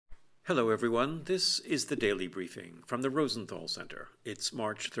Hello, everyone. This is the Daily Briefing from the Rosenthal Center. It's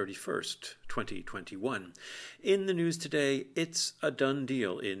March 31st, 2021. In the news today, it's a done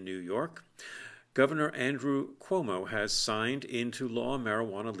deal in New York. Governor Andrew Cuomo has signed into law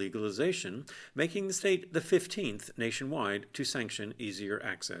marijuana legalization, making the state the 15th nationwide to sanction easier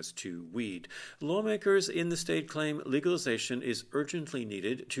access to weed. Lawmakers in the state claim legalization is urgently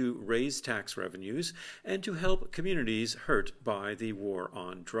needed to raise tax revenues and to help communities hurt by the war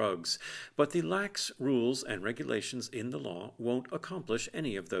on drugs. But the lax rules and regulations in the law won't accomplish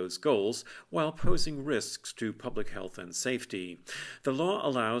any of those goals while posing risks to public health and safety. The law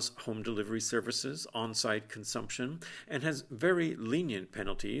allows home delivery services, on-site consumption, and has very lenient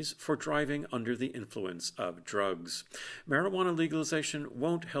penalties for driving under the influence of drugs. Marijuana legalization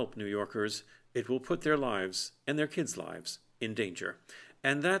won't help New Yorkers. It will put their lives and their kids' lives in danger.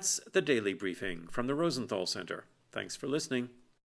 And that's the Daily Briefing from the Rosenthal Center. Thanks for listening.